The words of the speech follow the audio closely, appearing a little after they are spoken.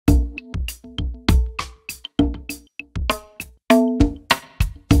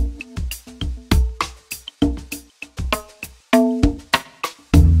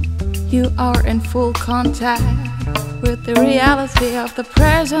you are in full contact with the reality of the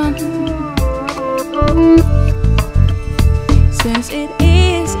present, since it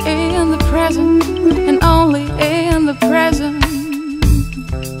is in the present and only in the present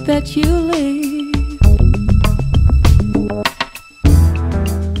that you live.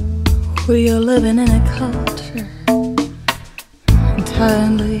 We are living in a culture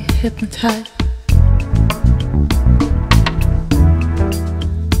entirely hypnotized.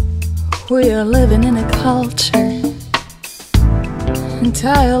 We are living in a culture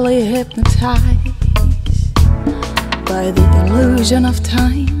entirely hypnotized by the illusion of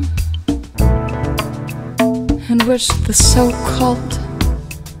time, in which the so-called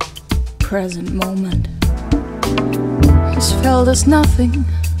present moment is felt as nothing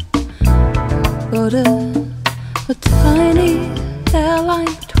but a tiny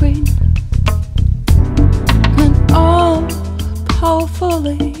airline between an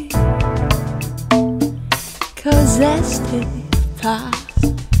all-powerfully possessive past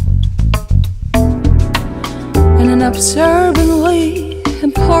and an absurdly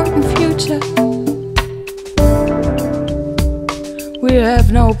important future. We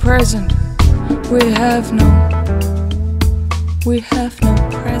have no present. We have no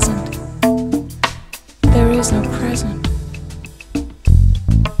present. There is no present.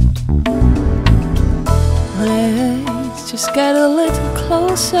 Let's just get a little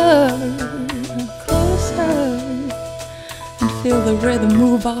closer, and feel the rhythm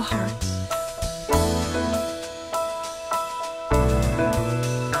move our hearts.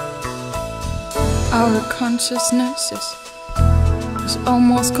 Our consciousness is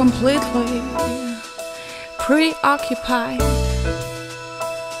almost completely preoccupied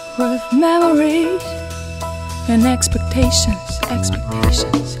with memories and expectations.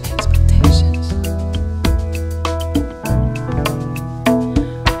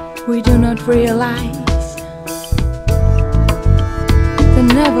 We do not realize there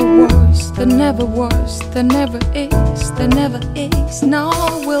never was, there never was, there never is, nor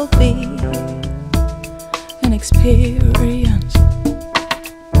will be an experience.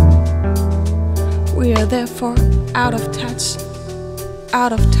 We are therefore out of touch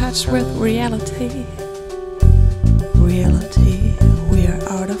with reality. We are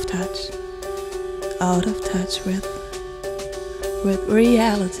out of touch with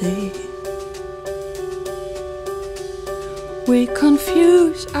reality. We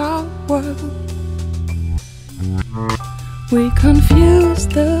confuse our world. We confuse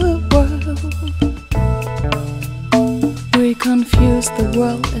the world. We confuse the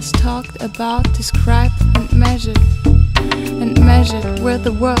world as talked about, described and measured with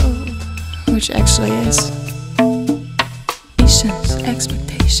the world, which actually is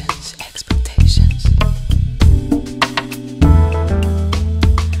expectations.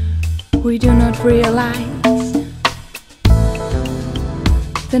 We do not realize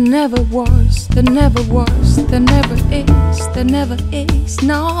there never was, there never is,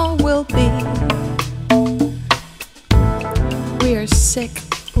 nor will be. We are sick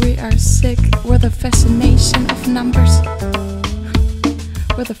with the fascination of numbers,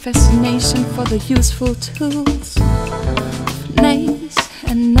 with a fascination for the useful tools of names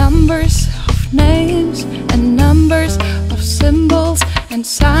and numbers, of symbols and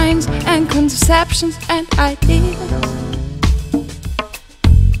signs and conceptions and ideas.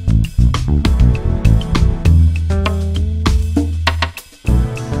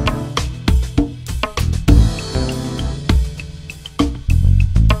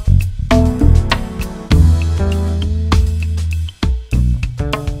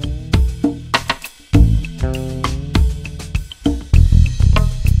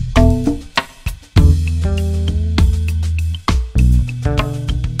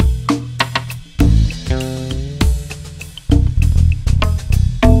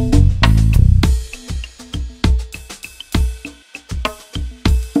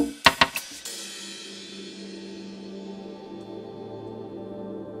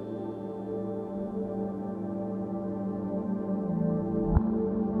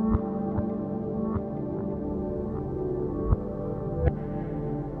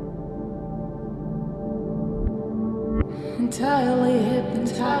 Entirely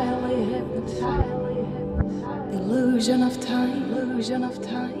hypnotized. Illusion of time.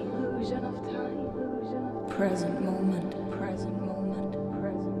 Present moment.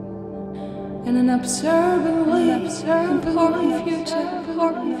 And an absurdly important future.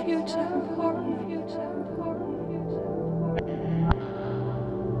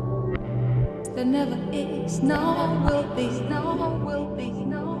 There never is, nor will be.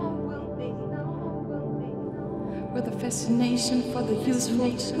 with a fascination for the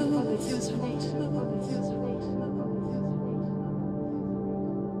useful too.